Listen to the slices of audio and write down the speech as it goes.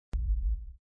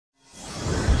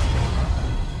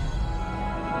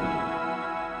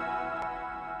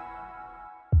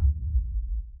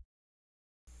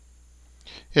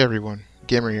Hey everyone,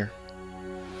 Gamer here.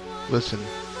 Listen,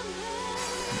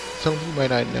 some of you might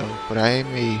not know, but I am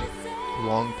a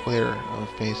long player of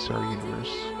Phantasy Star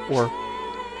Universe, or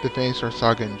the Phantasy Star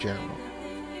Saga in general.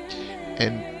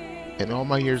 And in all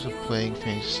my years of playing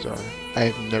Phantasy Star, I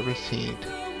have never seen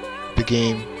the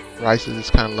game rise to this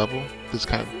kind of level, this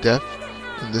kind of depth,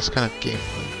 and this kind of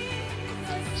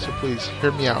gameplay. So please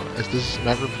hear me out, as this is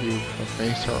my review of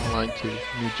Phantasy Star Online 2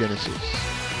 New Genesis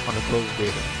on a closed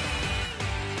beta.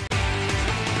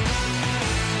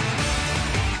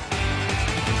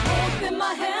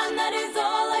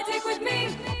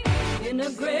 In a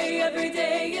gray every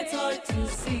day, it's hard to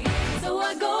see. So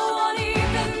I go on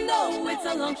even though it's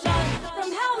a long shot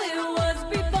from how it was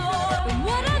before. And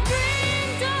what I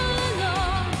dreamed all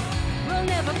along will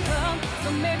never come.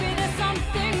 So maybe there's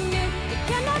something new. It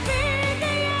cannot be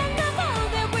the end of all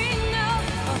that we know.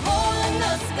 A hole in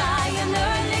the sky, an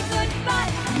early goodbye.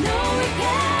 No, we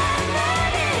can't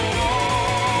let it end.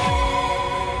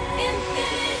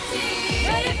 Infinity,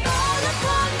 let it fall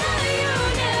upon the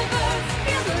universe.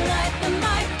 Feel the light, the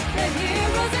might, the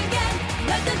heroes again.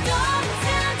 Let the dawn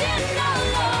stand in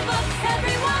all of us.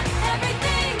 Everyone,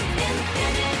 everything,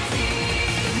 infinity.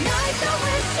 Ignite the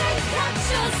wishing, catch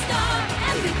a star,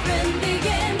 and befriend the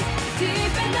end.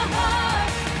 Deep in the heart,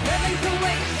 heaven can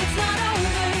wait. It's not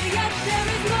over yet. There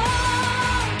is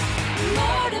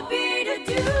more to be to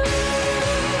do.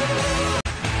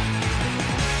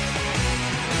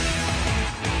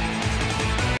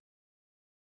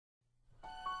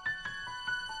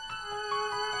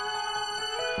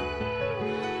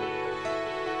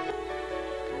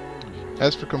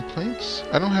 As for complaints,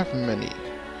 I don't have many,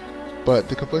 but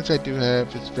the complaints I do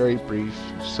have is very brief,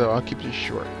 so I'll keep this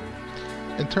short.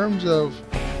 In terms of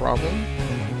problem,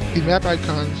 the map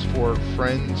icons for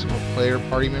friends or player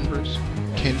party members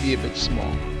can be a bit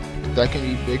small. If that can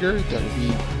be bigger, that would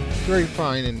be very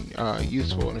fine and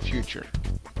useful in the future.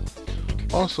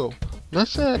 Also,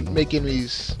 let's not make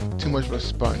enemies too much of a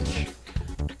sponge.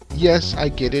 Yes, I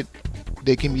get it.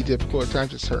 They can be difficult at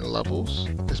times at certain levels,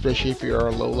 especially if you're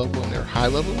a low level and they're high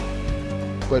level.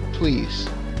 But please,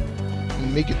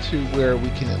 make it to where we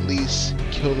can at least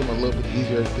kill them a little bit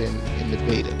easier than in the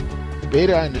beta. The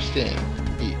beta, I understand,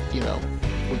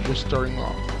 we're just starting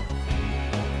off.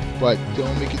 But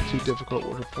don't make it too difficult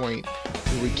with a point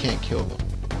where we can't kill them.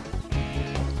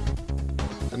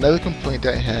 Another complaint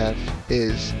I have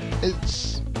is,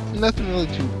 it's nothing really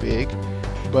too big,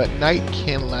 but night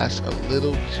can last a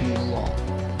little too long.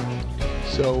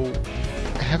 So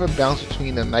have a balance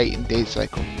between the night and day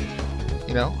cycle.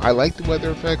 I like the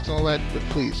weather effects and all that, but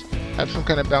please have some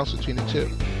kind of balance between the two.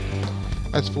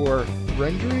 As for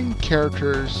rendering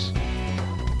characters,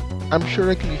 I'm sure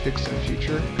that can be fixed in the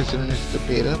future, considering this is a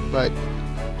beta, but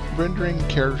rendering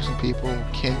characters and people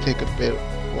can take a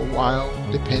while,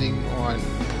 depending on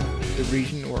the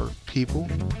region or people.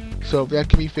 So if that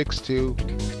can be fixed too,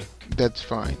 that's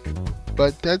fine.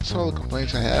 But that's all the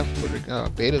complaints I have for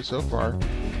the beta so far.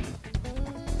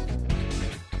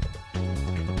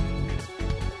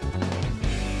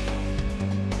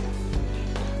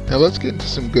 Now let's get into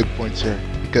some good points here,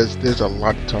 because there's a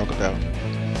lot to talk about.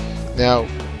 Now,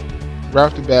 right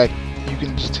off the bat, you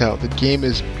can just tell the game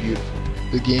is beautiful.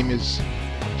 The game is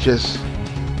just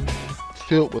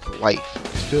filled with life.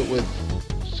 It's filled with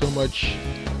so much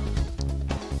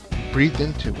breathed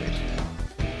into it.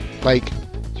 Like,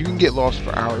 you can get lost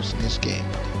for hours in this game.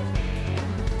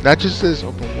 Not just this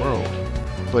open world,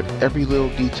 but every little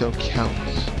detail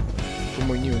counts. From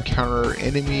when you encounter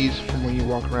enemies, from when you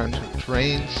walk around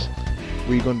terrains,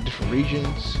 where you go into different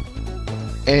regions,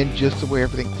 and just the way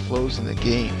everything flows in the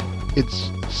game.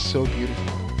 It's so beautiful.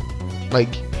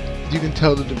 Like, you can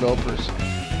tell the developers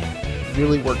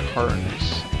really worked hard on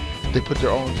this. They put their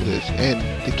all into this, and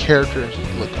the characters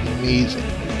look amazing.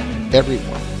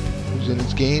 Everyone who's in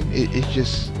this game, it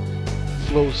just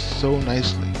flows so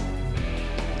nicely.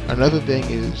 Another thing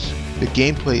is the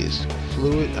gameplay is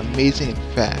fluid, amazing,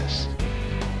 and fast.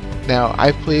 Now,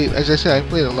 as I said, I've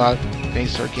played a lot of Phantasy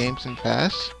Star games in the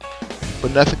past,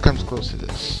 but nothing comes close to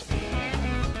this.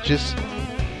 Just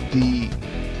the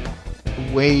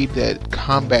way that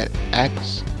combat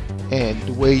acts and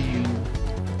the way you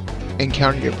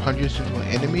encounter your punches into an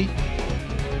enemy,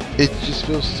 it just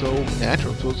feels so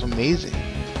natural, it feels amazing.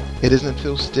 It doesn't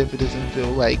feel stiff, it doesn't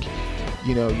feel like,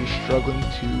 you're struggling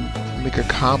to make a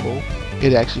combo.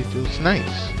 It actually feels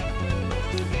nice.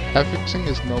 Affixing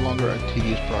is no longer a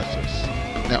tedious process.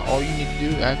 Now all you need to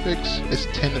do to affix is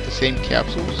 10 of the same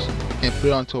capsules and put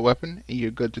it onto a weapon and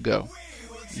you're good to go.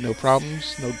 No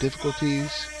problems, no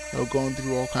difficulties, no going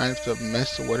through all kinds of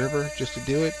mess or whatever just to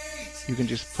do it. You can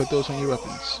just put those on your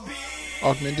weapons.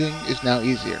 augmenting is now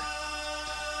easier.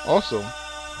 Also,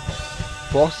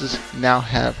 bosses now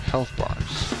have health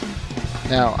bars.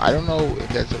 Now, I don't know if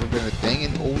that's ever been a thing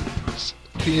in old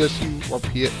PSU or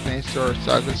Phantasy Star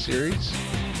Saga series,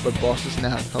 but bosses now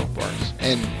have health bars,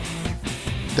 and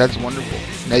that's wonderful.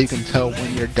 Now you can tell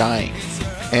when you're dying.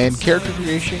 And character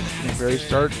creation from the very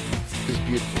start is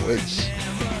beautiful. It's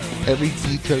every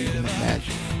detail you can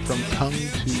imagine, from tongue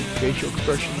to facial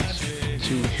expressions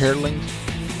to hair length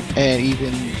and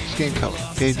even skin color.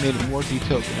 They've made it more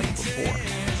detailed than ever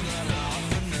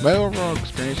before. My overall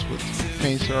experience with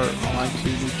Phantasy Star Online 2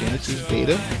 New Genesis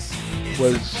beta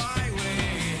was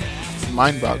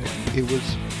mind-boggling. It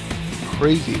was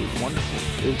crazy. It was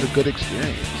wonderful. It was a good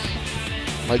experience.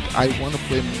 Like, I want to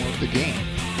play more of the game,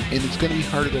 and it's going to be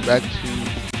hard to go back to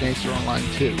Phantasy Star Online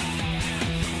 2.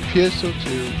 PSO2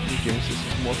 New Genesis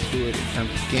is more fluid in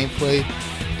terms of gameplay.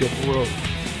 The overall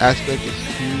aspect is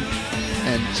huge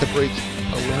and separates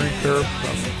a learning curve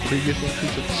from previous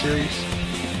entries of the series.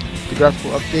 The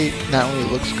graphical update not only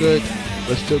looks good,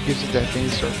 but still gives it that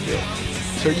Phantasy Star feel.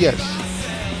 So yes,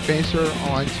 Phantasy Star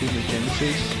Online 2 New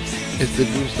Genesis is the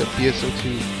boost that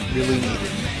PSO2 really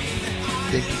needed.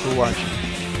 Thank you for watching.